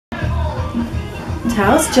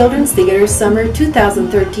Taos Children's Theater's Summer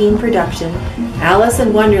 2013 production, Alice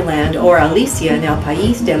in Wonderland, or Alicia en el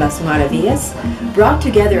País de las Maravillas, brought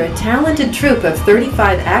together a talented troupe of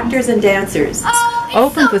 35 actors and dancers.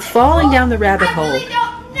 Opened with Falling Down the Rabbit Hole.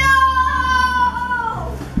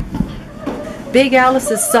 Big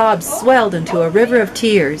Alice's sobs swelled into a river of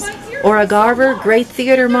tears. Ora Garver, great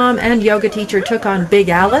theater mom and yoga teacher, took on Big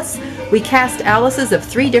Alice. We cast Alices of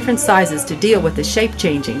 3 different sizes to deal with the shape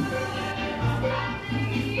changing.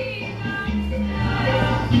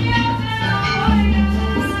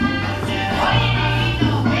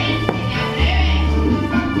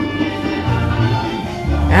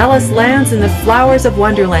 Alice lands in the Flowers of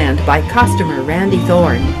Wonderland by costumer Randy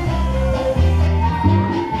Thorne.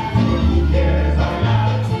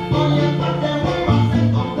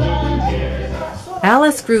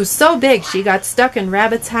 Alice grew so big she got stuck in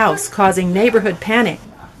Rabbit's house, causing neighborhood panic.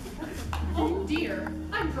 Oh dear,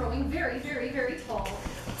 I'm growing very, very, very tall.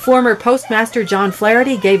 Former Postmaster John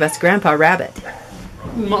Flaherty gave us Grandpa Rabbit.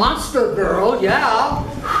 Monster girl, yeah.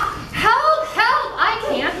 Help, help, I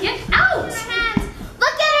can't get out.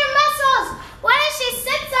 Look at her muscles. Why does she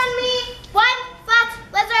sit on me? One flat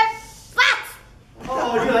lizard flat.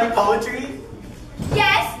 Oh, do you like poetry?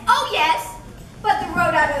 Yes, oh yes. But the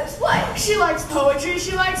road out of this way. She likes poetry,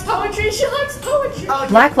 she likes poetry, she likes poetry. Oh,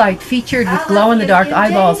 Blacklight featured with glow-in-the-dark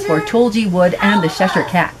eyeballs for Tulgey Wood and the Cheshire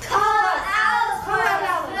Cat. Call Alice,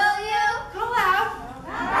 will you? Call out.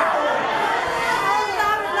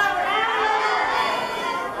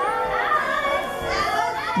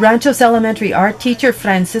 Ranchos Elementary art teacher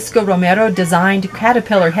Francisco Romero designed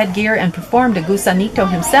caterpillar headgear and performed a gusanito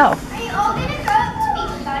himself. Are you all going to grow up to be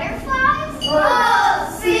butterflies?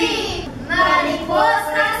 Oh, sí.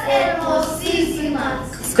 Mariposas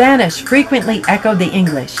hermosísimas. Spanish frequently echoed the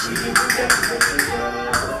English.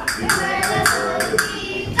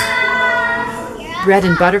 Bread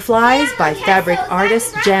and Butterflies by fabric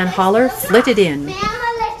artist Jan Holler flitted in.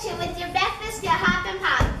 Mama leche with your breakfast, your hop and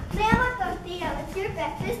pop. Mama tortilla with your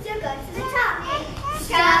breakfast, you'll go to the top.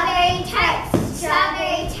 Strawberry tarts.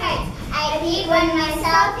 I'd eat one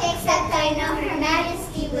myself, except I know Her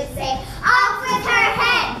Majesty would say, off with her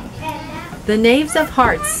head. The Knaves of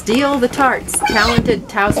Hearts steal the tarts. Talented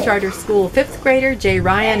Taos Charter School 5th grader Jay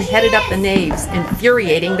Ryan headed up the Knaves,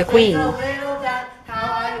 infuriating the Queen.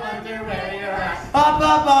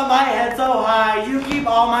 Up on my head so high, you keep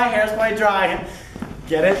all my hairs quite dry.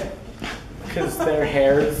 Get it? Because they're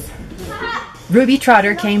hairs. Ruby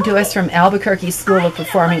Trotter came to us from Albuquerque School of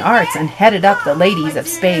Performing Arts and headed up the ladies of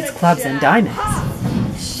Spades, Clubs, and Diamonds.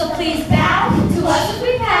 So please bow to us as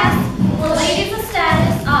we pass. The ladies of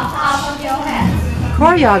status off of your heads.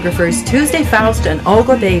 Choreographers Tuesday Faust and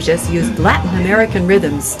Olga Bejas used Latin American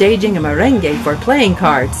rhythms, staging a merengue for playing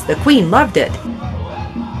cards. The Queen loved it.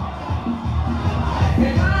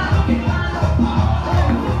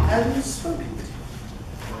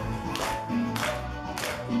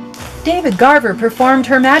 David Garver performed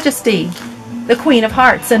Her Majesty. The Queen of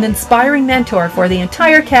Hearts, an inspiring mentor for the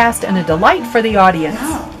entire cast and a delight for the audience.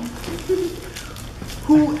 Now,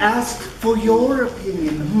 who asked for your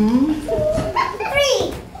opinion, 3.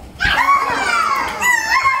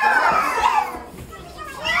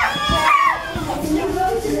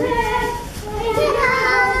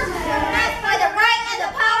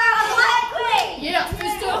 Yeah,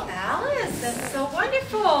 Crystal. Alice, that's so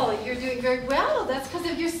wonderful. You're doing very well. That's because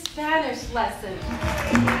of your Spanish lesson.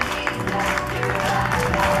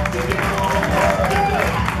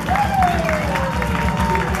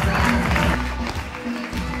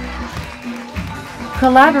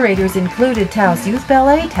 Collaborators included Taos Youth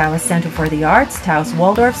Ballet, Taos Center for the Arts, Taos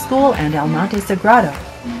Waldorf School, and El Monte Sagrado.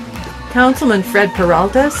 Councilman Fred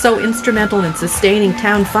Peralta, so instrumental in sustaining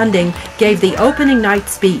town funding, gave the opening night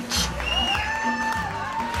speech.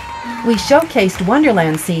 We showcased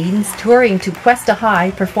Wonderland scenes, touring to Cuesta High,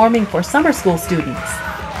 performing for summer school students.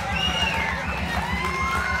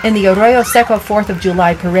 In the Arroyo Seco 4th of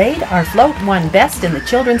July parade, our float won Best in the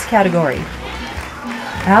Children's category.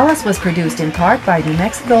 Alice was produced in part by New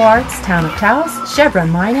Mexico Arts, Town of Taos, Chevron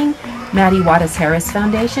Mining, Maddie Wattis Harris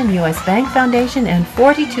Foundation, U.S. Bank Foundation, and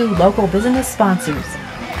 42 local business sponsors.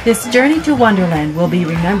 This journey to Wonderland will be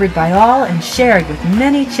remembered by all and shared with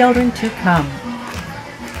many children to come.